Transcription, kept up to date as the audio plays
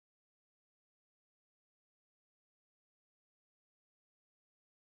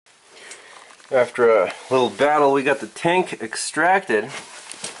After a little battle, we got the tank extracted.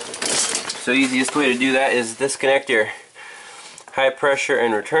 So easiest way to do that is disconnect your high pressure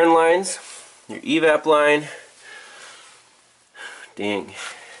and return lines, your evap line, dang,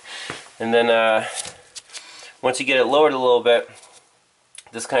 and then once you get it lowered a little bit,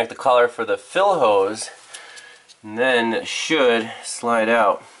 disconnect the collar for the fill hose, and then it should slide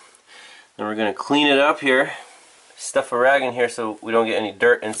out. Then we're going to clean it up here, stuff a rag in here so we don't get any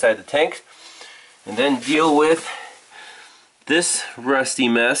dirt inside the tank, and then deal with this rusty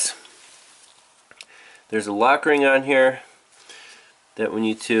mess. There's a lock ring on here that we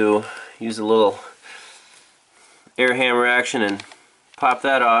need to use a little air hammer action and pop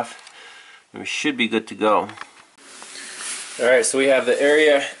that off, and we should be good to go. Alright, so we have the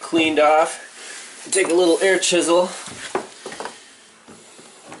area cleaned off. Take a little air chisel,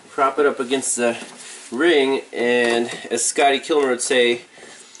 prop it up against the ring, and as Scotty Kilmer would say,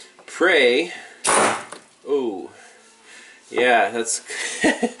 pray. Oh, yeah, that's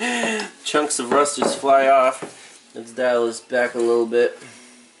chunks of rust just fly off. Let's dial this back a little bit.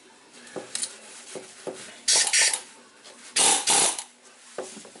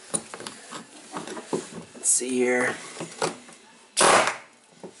 Let's see here.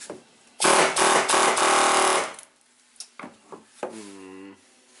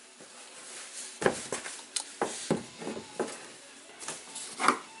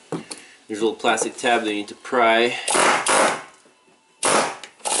 There's a little plastic tab that you need to pry.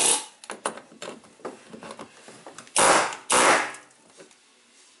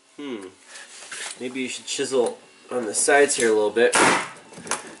 Maybe you should chisel on the sides here a little bit.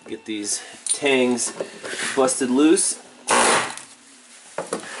 Get these tangs busted loose.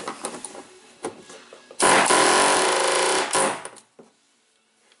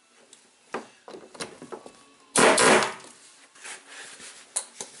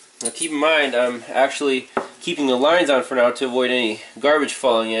 Now keep in mind, I'm actually keeping the lines on for now to avoid any garbage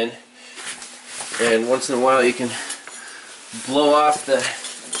falling in. And once in a while you can blow off the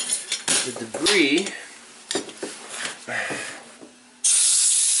debris.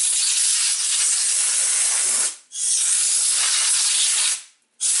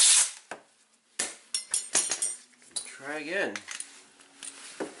 Try again.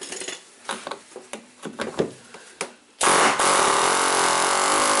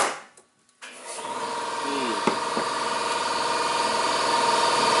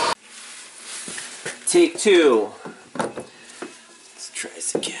 Take two. Let's try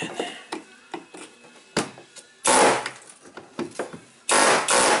this again.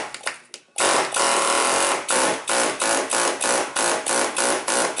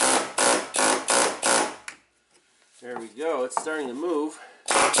 There we go, it's starting to move.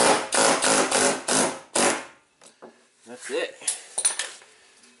 That's it.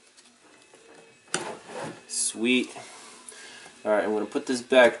 Sweet. Alright, I'm going to put this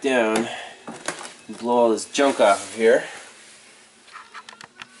back down and blow all this junk off of here.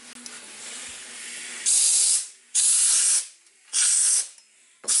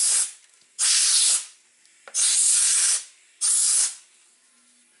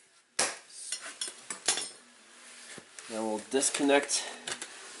 Now we'll disconnect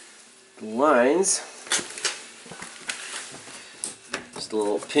the lines. Just a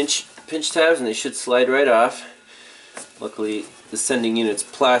little pinch tabs and they should slide right off. Luckily the sending unit's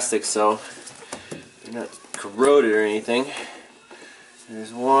plastic, so they're not corroded or anything.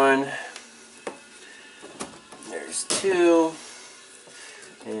 There's one, there's two,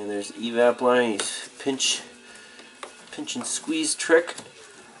 and there's the evap line. You pinch and squeeze trick.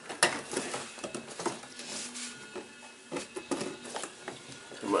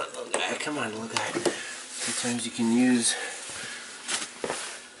 Come on, look at that. Sometimes you can use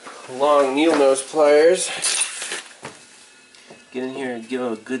long needle nose pliers. Get in here and give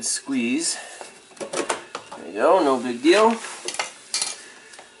them a good squeeze. There you go, no big deal.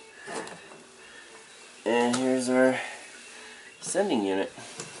 And here's our sending unit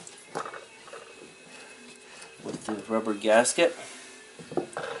with the rubber gasket. I'm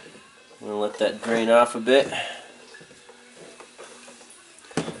going to let that drain off a bit.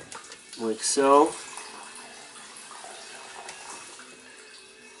 Like so.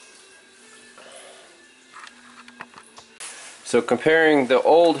 So comparing the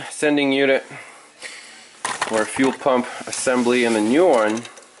old sending unit or fuel pump assembly and the new one, get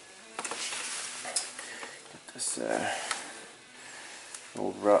this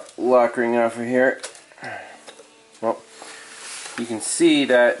old lock ring off of here. Well, you can see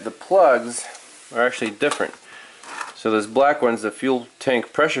that the plugs are actually different. So this black one's the fuel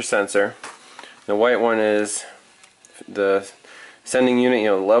tank pressure sensor. The white one is the sending unit,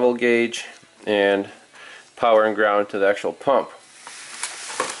 the level gauge and power and ground to the actual pump.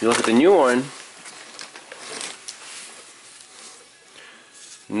 If you look at the new one,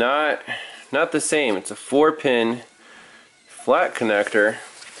 not the same. It's a 4-pin flat connector,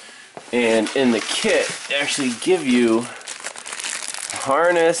 and in the kit they actually give you a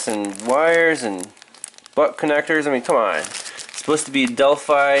harness and wires and butt connectors. I mean, come on. It's supposed to be a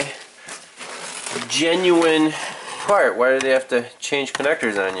Delphi genuine part. Why do they have to change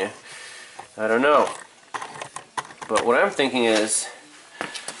connectors on you? I don't know. But what I'm thinking is,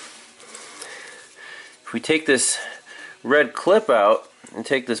 if we take this red clip out and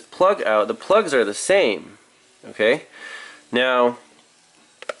take this plug out, the plugs are the same. Okay? Now,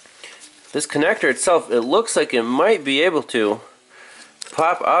 this connector itself, it looks like it might be able to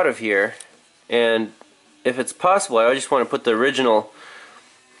pop out of here, and if it's possible, I just want to put the original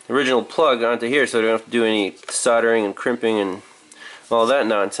plug onto here so I don't have to do any soldering and crimping and all that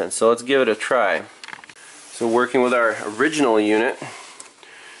nonsense. So let's give it a try. So working with our original unit,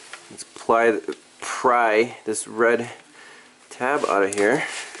 let's pry this red tab out of here.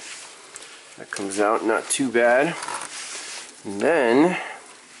 That comes out not too bad. And then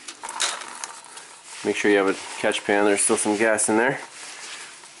make sure you have a catch pan. There's still some gas in there.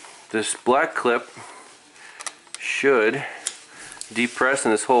 This black clip should depress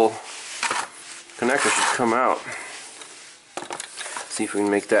and this whole connector should come out. See if we can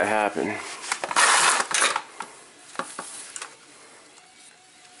make that happen.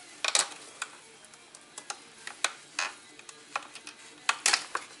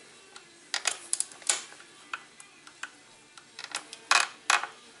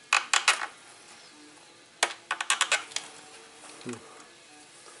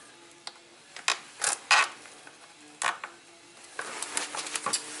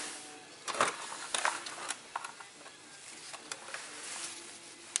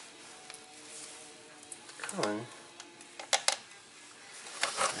 Come on.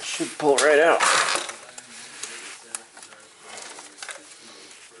 It should pull right out.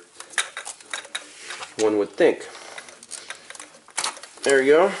 One would think. There we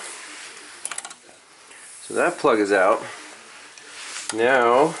go. So that plug is out.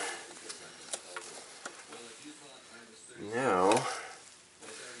 Now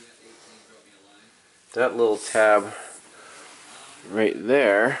that little tab right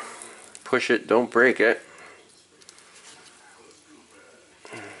there, push it, don't break it.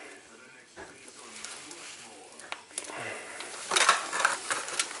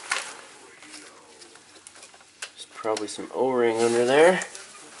 There's probably some O-ring under there.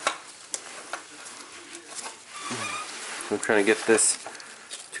 I'm trying to get this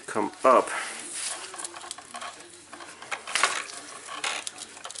to come up.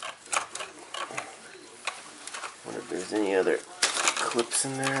 I wonder if there's any other clips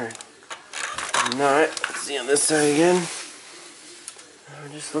in there. Not. Let's see on this side again.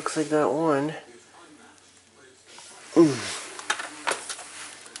 It just looks like that one.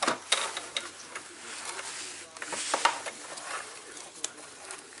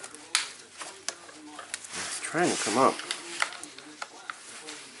 It's trying to come up.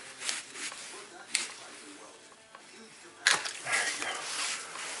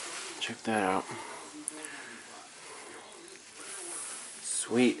 Check that out.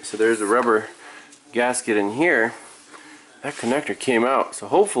 Sweet. So there's a rubber gasket in here. That connector came out. So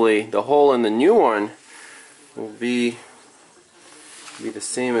hopefully the hole in the new one will be the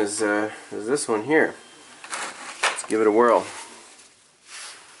same as this one here. Let's give it a whirl.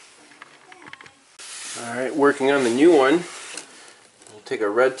 Alright, working on the new one. We'll take a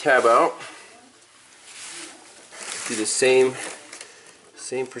red tab out. Do the same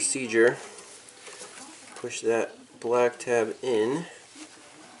procedure. Push that black tab in.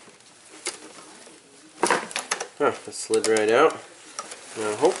 That slid right out.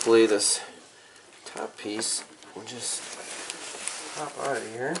 Now hopefully this top piece will just pop out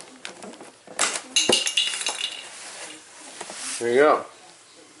of here. There you go.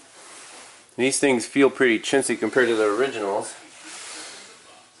 These things feel pretty chintzy compared to the originals.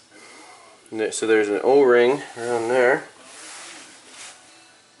 So there's an O-ring around there.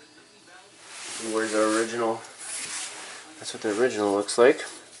 Where's the original? That's what the original looks like.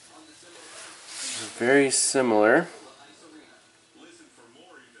 Very similar.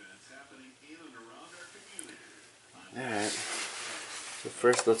 That. So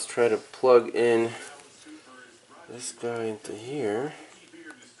first let's try to plug in this guy into here.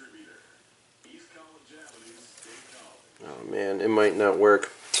 Oh man, it might not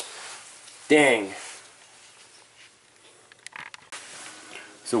work. Dang.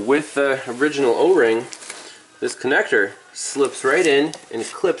 So with the original O-ring, this connector slips right in and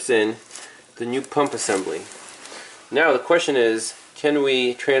clips in the new pump assembly. Now the question is, can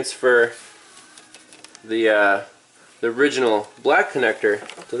we transfer the original black connector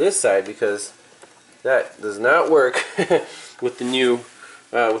to this side, because that does not work with the new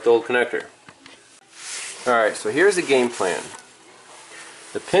with the old connector. Alright, so here's the game plan.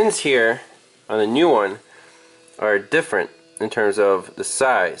 The pins here on the new one are different in terms of the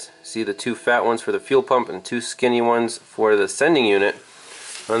size. See the two fat ones for the fuel pump and two skinny ones for the sending unit.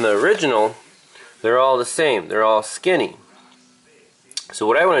 On the original, they're all the same. They're all skinny. So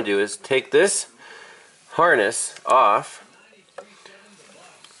what I want to do is take this harness off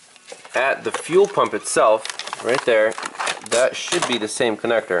at the fuel pump itself, right there. That should be the same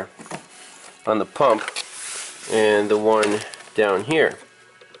connector on the pump and the one down here.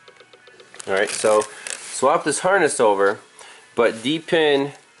 Alright, so swap this harness over, but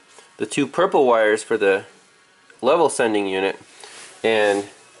de-pin the two purple wires for the level sending unit and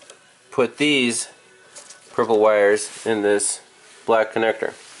put these purple wires in this black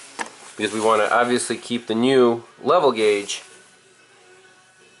connector, because we want to obviously keep the new level gauge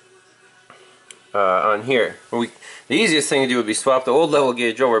on here. The easiest thing to do would be swap the old level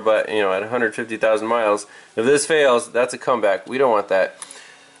gauge over, but you know, at 150,000 miles, if this fails, that's a comeback. We don't want that.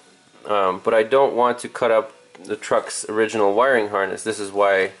 But I don't want to cut up the truck's original wiring harness. This is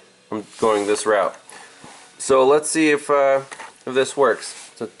why I'm going this route. So let's see if this works.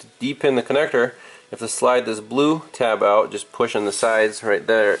 So to de-pin the connector, you have to slide this blue tab out. Just push on the sides right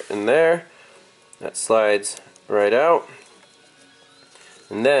there and there. That slides right out.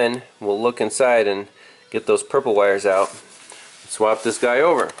 And then we'll look inside and get those purple wires out. Swap this guy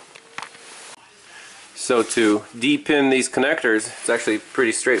over. So to de-pin these connectors, it's actually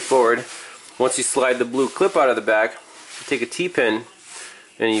pretty straightforward. Once you slide the blue clip out of the back, you take a T-pin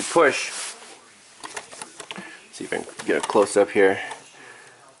and you push. See if I can get a close up here.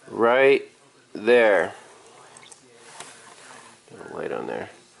 Right there. Get a light on there.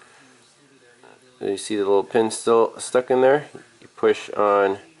 You see the little pin still stuck in there? You push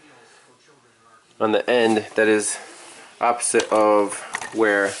on the end that is opposite of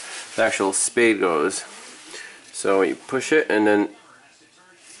where the actual spade goes. So you push it and then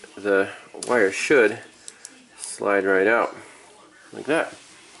the wire should slide right out like that.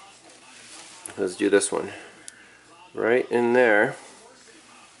 Let's do this one. Right in there.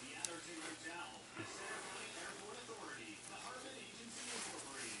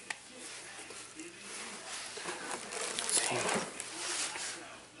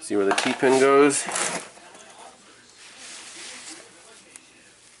 See where the T-pin goes?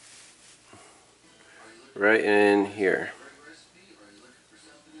 Right in here.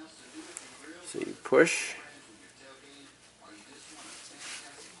 So you push.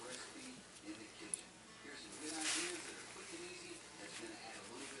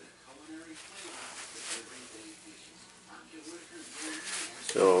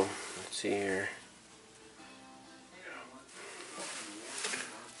 So let's see here.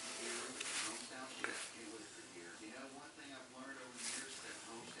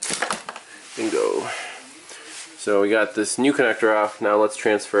 Bingo. So we got this new connector off. Now let's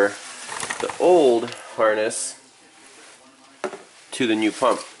transfer the old harness to the new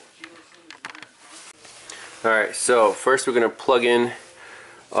pump. Alright, so first we're going to plug in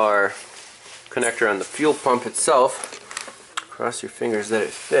our connector on the fuel pump itself. Cross your fingers that it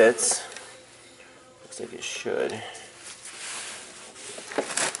fits. Looks like it should.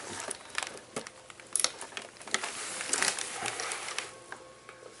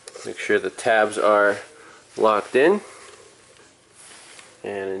 Make sure the tabs are locked in.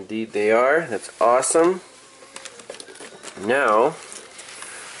 And indeed they are. That's awesome. Now,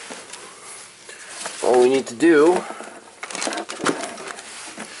 all we need to do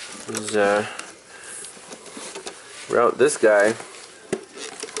is route this guy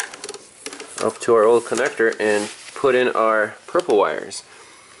up to our old connector and put in our purple wires.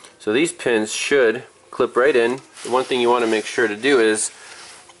 So these pins should clip right in. The one thing you want to make sure to do is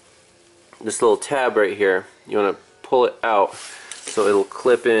this little tab right here. You want to pull it out so it'll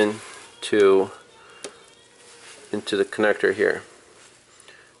clip in into the connector here.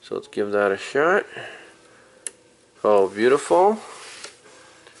 So let's give that a shot. Oh, beautiful.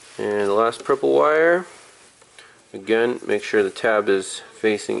 And the last purple wire. Again, make sure the tab is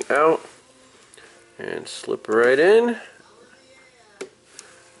facing out and slip right in. Let's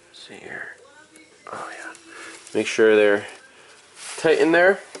see here. Oh yeah. Make sure they're tight in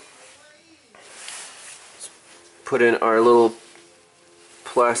there. Let's put in our little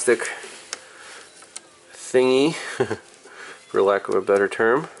plastic thingy, for lack of a better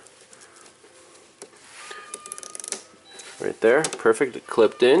term. Right there, perfect, it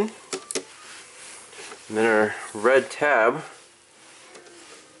clipped in. And then our red tab.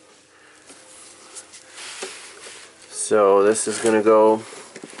 So this is going to go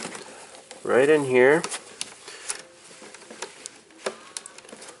right in here.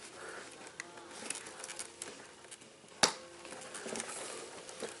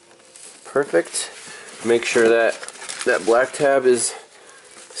 Perfect. Make sure that that black tab is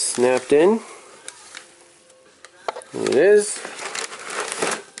snapped in. And it is.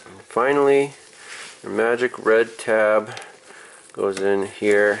 And finally, the magic red tab goes in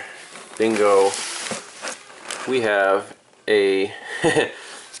here. Bingo. We have a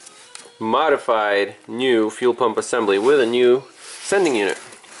modified new fuel pump assembly with a new sending unit.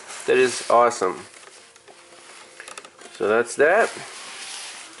 That is awesome. So that's that.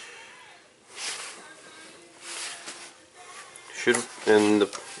 And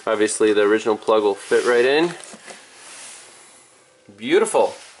obviously the original plug will fit right in.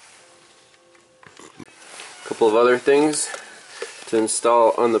 Beautiful. A couple of other things to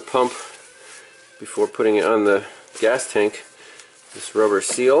install on the pump before putting it on the gas tank. This rubber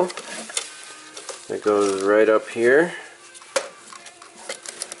seal that goes right up here.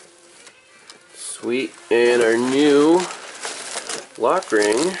 Sweet. And our new lock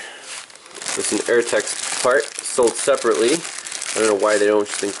ring. It's an Airtex part sold separately. I don't know why they don't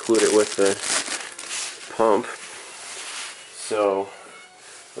just include it with the pump. So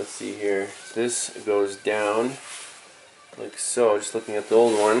let's see here. This goes down like so. Just looking at the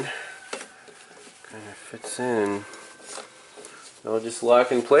old one, kind of fits in. It'll just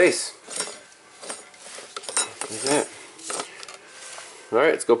lock in place. Like that.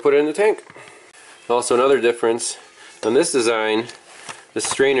 Alright, let's go put it in the tank. Also, another difference on this design, the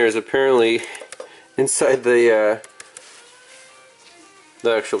strainer is apparently inside the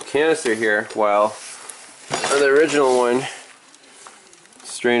actual canister here, while on the original one,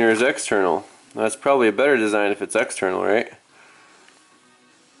 strainer is external. That's probably a better design if it's external, right?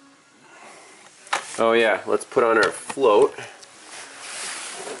 Oh yeah, let's put on our float.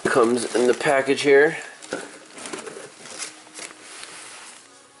 Comes in the package here.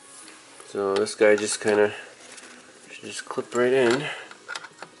 So this guy just kind of should just clip right in.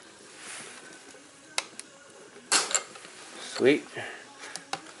 Sweet.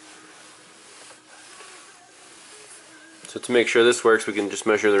 So to make sure this works, we can just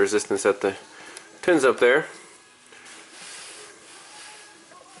measure the resistance at the pins up there.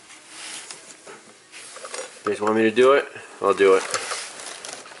 If you guys want me to do it, I'll do it.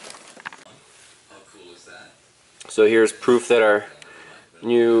 So here's proof that our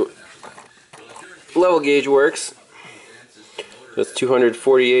new level gauge works. That's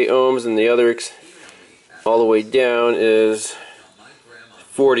 248 ohms, and the other all the way down is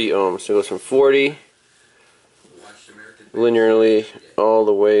 40 ohms. So it goes from 40 linearly all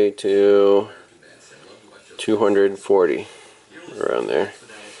the way to 240, around there.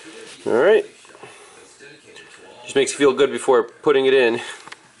 Alright. Just makes you feel good before putting it in.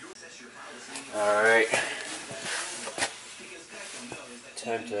 Alright.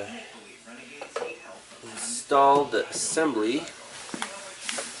 Time to install the assembly.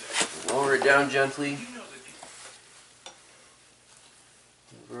 Lower it down gently.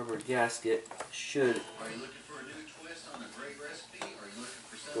 The rubber gasket should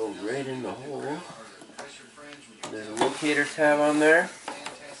go right in the hole. There's a locator tab on there.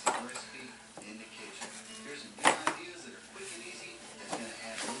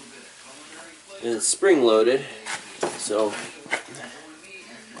 And it's spring loaded, so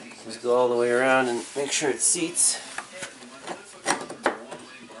just go all the way around and make sure it seats.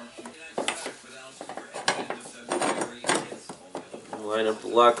 Line up the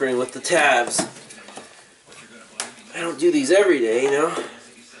lock ring with the tabs. I don't do these every day, you know.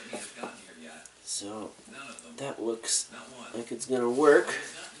 So that looks like it's gonna work.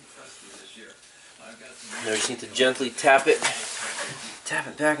 Now I just need to gently tap it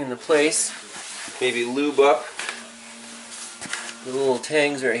back into place. Maybe lube up the little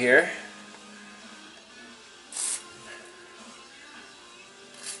tangs right here.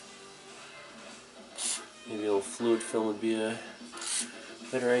 Maybe a little fluid film would be a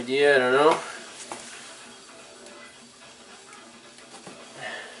better idea, I don't know.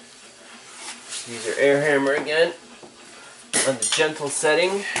 Use our air hammer again on the gentle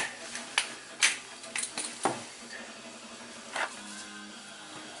setting.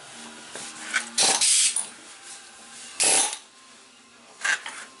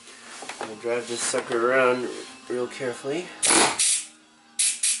 I'll drive this sucker around real carefully.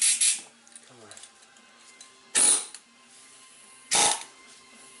 Come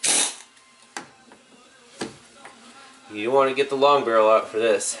on. You want to get the long barrel out for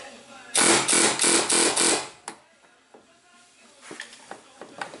this.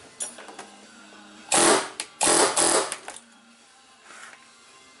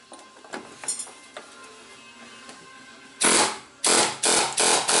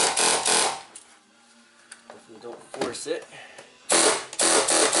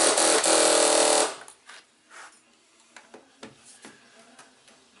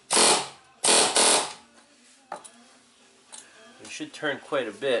 should turn quite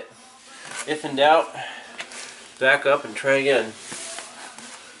a bit. If in doubt, back up and try again.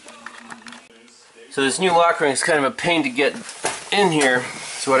 So this new lock ring is kind of a pain to get in here.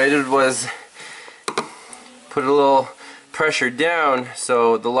 So what I did was put a little pressure down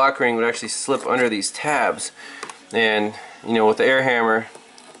so the lock ring would actually slip under these tabs. And you know, with the air hammer,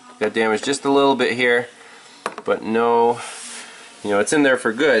 got damaged just a little bit here, but no, you know, it's in there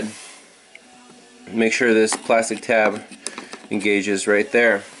for good. Make sure this plastic tab engages right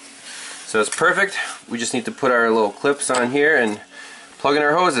there. So it's perfect. We just need to put our little clips on here and plug in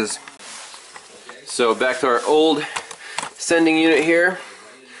our hoses. So back to our old sending unit here.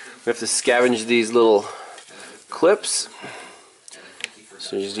 We have to scavenge these little clips.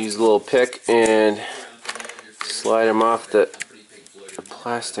 So just use a little pick and slide them off the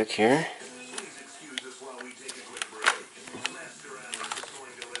plastic here.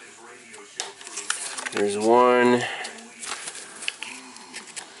 There's one.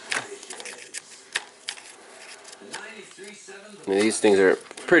 Now, these things are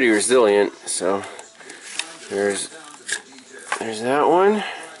pretty resilient, so there's that one,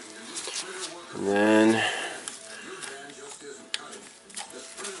 and then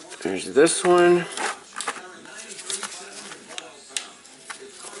there's this one.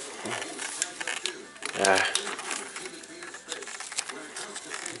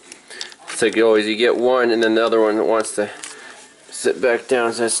 It's like always, you get one and then the other one wants to sit back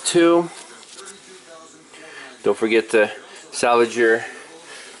down, so that's two. Don't forget to salvage your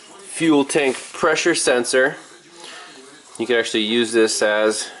fuel tank pressure sensor. You can actually use this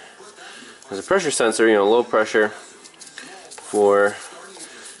as a pressure sensor, you know, low pressure for,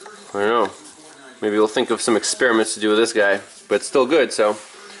 I don't know, maybe we'll think of some experiments to do with this guy, but it's still good, so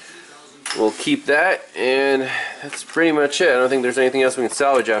we'll keep that, and that's pretty much it. I don't think there's anything else we can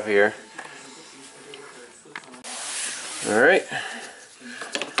salvage off of here. Alright,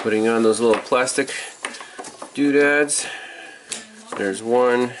 putting on those little plastic doodads. There's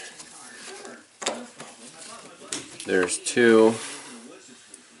one, there's two.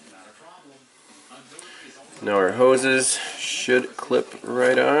 Now our hoses should clip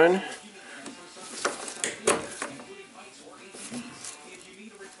right on.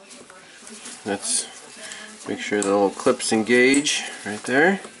 Let's make sure the little clips engage right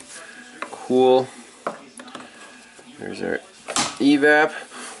there. Cool. There's our evap.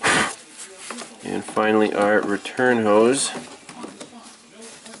 And finally our return hose.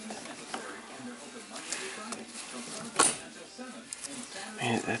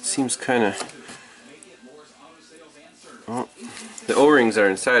 Man, that seems kind of... Oh, the O-rings are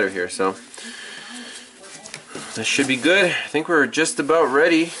inside of here, so that should be good. I think we're just about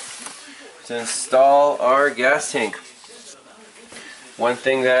ready to install our gas tank. One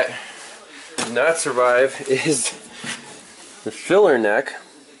thing that did not survive is the filler neck.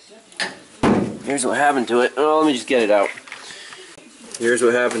 Here's what happened to it. Oh, let me just get it out. Here's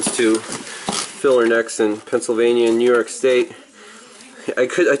what happens to filler necks in Pennsylvania and New York State. I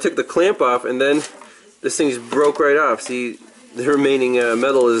took the clamp off and then this thing just broke right off. See, the remaining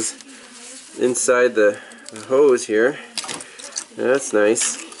metal is inside the hose here. That's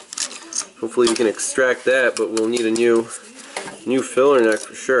nice. Hopefully we can extract that, but we'll need a new filler neck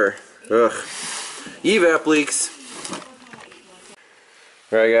for sure. Ugh. Evap leaks.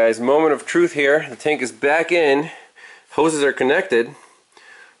 Alright guys, moment of truth here. The tank is back in. Hoses are connected.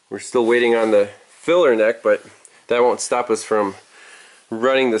 We're still waiting on the filler neck, but that won't stop us from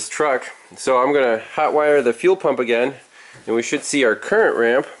running this truck. So I'm going to hot wire the fuel pump again, and we should see our current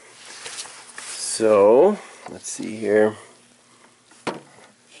ramp. So, let's see here.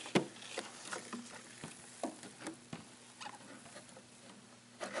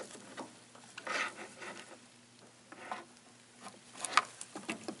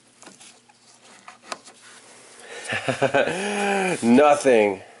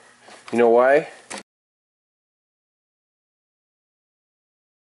 Nothing. You know why?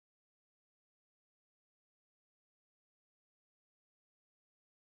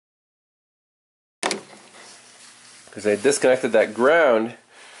 Because I disconnected that ground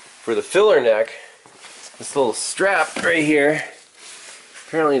for the filler neck. This little strap right here.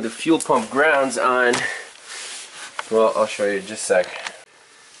 Apparently the fuel pump ground's on. Well, I'll show you in just a sec.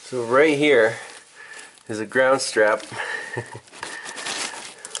 So right here is a ground strap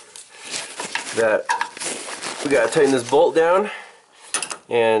that we gotta tighten this bolt down,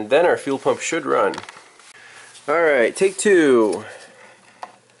 and then our fuel pump should run. Alright, take two.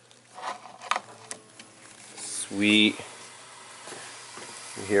 Sweet.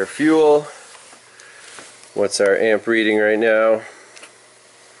 We hear fuel. What's our amp reading right now?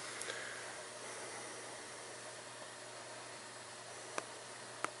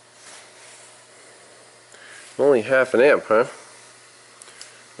 Only half an amp, huh?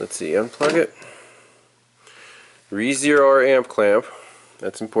 Let's see, unplug it. Re-zero our amp clamp.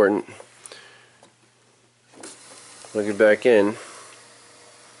 That's important. Plug it back in.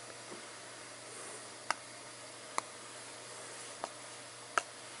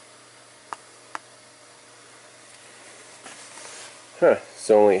 Huh,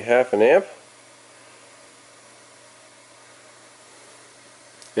 it's only half an amp.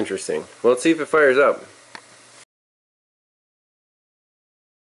 Interesting. Well, let's see if it fires up.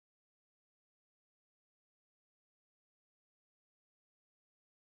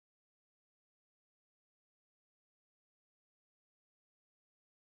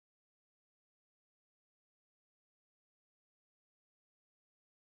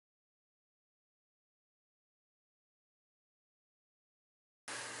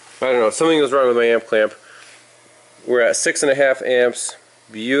 I don't know, something was wrong with my amp clamp. We're at 6.5 amps.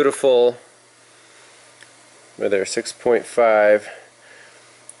 Beautiful. Right there, 6.5.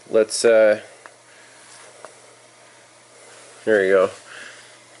 Let's, there you go.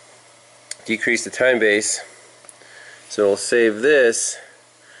 Decrease the time base. So we'll save this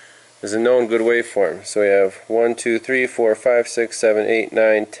as a known good waveform. So we have 1, 2, 3, 4, 5, 6, 7, 8,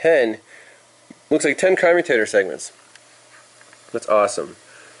 9, 10. Looks like 10 commutator segments. That's awesome.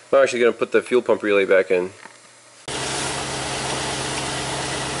 I'm actually going to put the fuel pump relay back in.